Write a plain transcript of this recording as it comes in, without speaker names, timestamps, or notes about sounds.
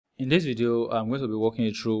In this video, I'm going to be walking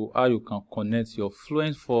you through how you can connect your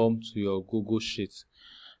Fluent Form to your Google Sheets.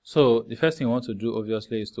 So the first thing you want to do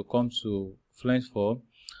obviously is to come to Fluent Form,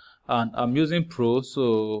 and I'm using Pro,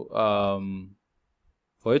 so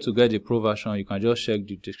for you to get the Pro version, you can just check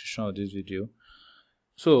the description of this video.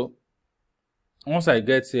 So once I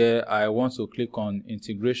get here, I want to click on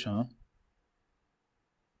integration.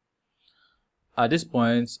 At this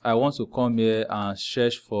point, I want to come here and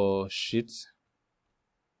search for Sheets.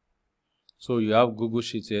 So you have Google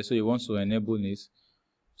Sheets here, so you want to enable it.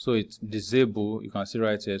 So it's disabled, you can see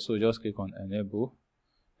right here. So just click on enable,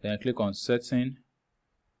 then click on setting.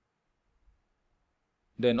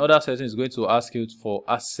 Then other settings is going to ask you for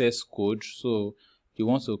access code. So you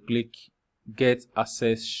want to click get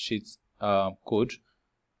access sheet code.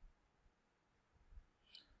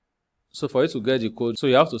 So for you to get the code, so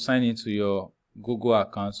you have to sign into your Google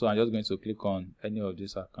account. So I'm just going to click on any of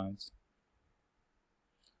these accounts.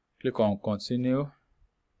 Click on continue.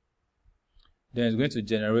 Then it's going to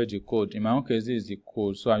generate the code. In my own case, this is the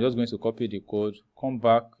code. So I'm just going to copy the code, come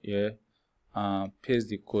back here and paste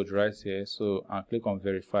the code right here. So and click on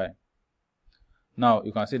verify. Now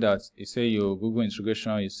you can see that it says your Google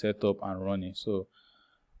integration is set up and running. So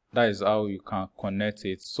that is how you can connect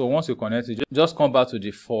it. So once you connect it, just come back to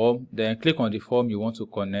the form, then click on the form you want to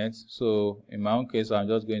connect. So in my own case, I'm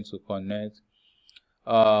just going to connect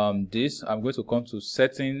this. I'm going to come to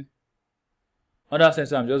setting. Under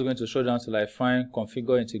setting, I'm just going to scroll down till I find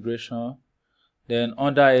configure integration. Then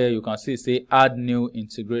under here you can see say add new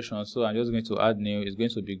integration. So I'm just going to add new. It's going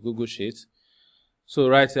to be Google Sheets. So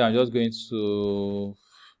right here I'm just going to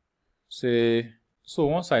say, so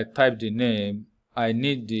once I type the name, I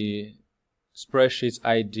need the spreadsheet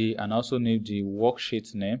ID and also need the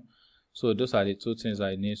worksheet name. So those are the two things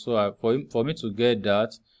I need. So for me to get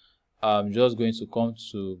that, I'm just going to come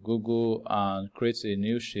to Google and create a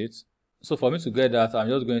new sheet. So for me to get that, I'm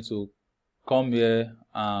just going to come here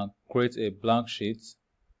and create a blank sheet.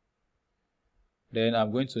 Then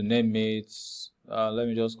I'm going to name it, let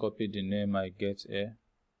me just copy the name I get here.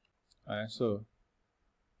 Alright, so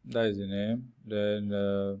that is the name.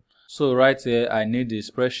 Then so right here I need the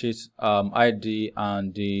spreadsheet ID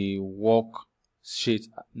and the worksheet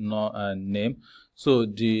name. So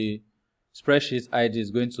the spreadsheet ID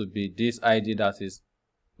is going to be this ID that is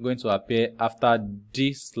going to appear after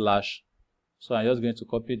this slash. So I'm just going to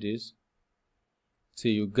copy this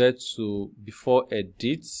till you get to before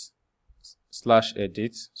edit slash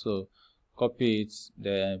edit. So copy it,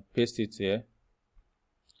 then paste it here.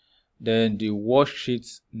 Then the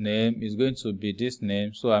worksheet name is going to be this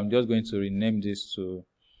name. So I'm just going to rename this to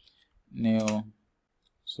new.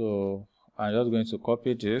 So I'm just going to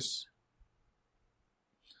copy this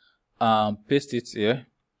and paste it here.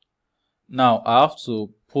 Now I have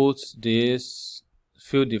to put this,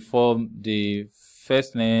 fill the form, the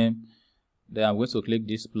first name, then I'm going to click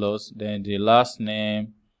this plus, then the last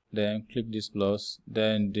name, then click this plus,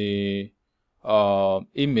 then the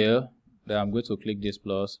email, then I'm going to click this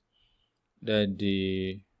plus, then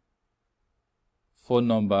the phone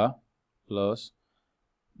number plus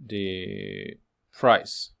the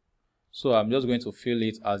price. So I'm just going to fill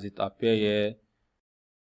it as it appears here.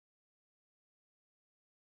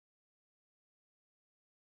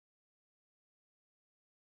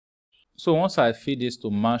 So once I feed this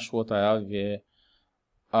to match what I have here,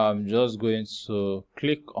 I'm just going to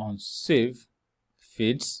click on save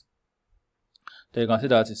feeds. Then you can see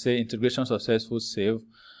that it says integration successful, save.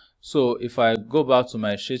 So if I go back to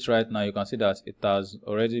my sheet right now, you can see that it has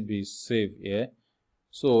already been saved here.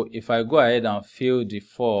 So if I go ahead and fill the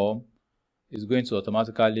form, it's going to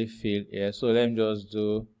automatically fill here. So let me just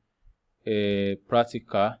do a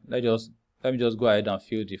practical. Let me just go ahead and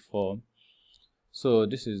fill the form. So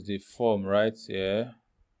this is the form right here.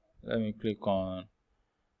 Let me click on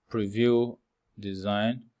preview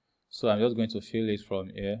design. So I'm just going to fill it from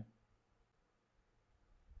here.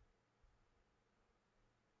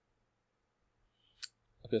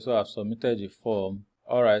 Okay, so I've submitted the form.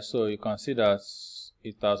 Alright, so you can see that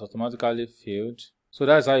it has automatically filled. So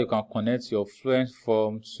that's how you can connect your Fluent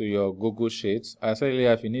Form to your Google Sheets. I said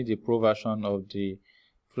earlier, if you need the Pro version of the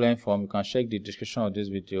Fluent Form, you can check the description of this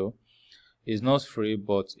video. It's not free,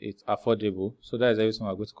 but it's affordable. So that is everything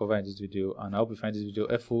I'm going to cover in this video, and I hope you find this video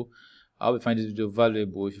helpful. I hope you find this video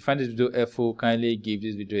valuable. If you find this video helpful, kindly give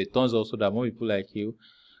this video a thumbs up so that more people like you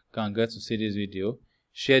can get to see this video.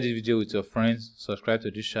 Share this video with your friends, subscribe to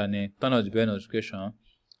this channel, turn on the bell notification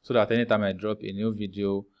so that anytime I drop a new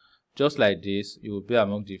video just like this, you will be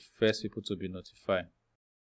among the first people to be notified.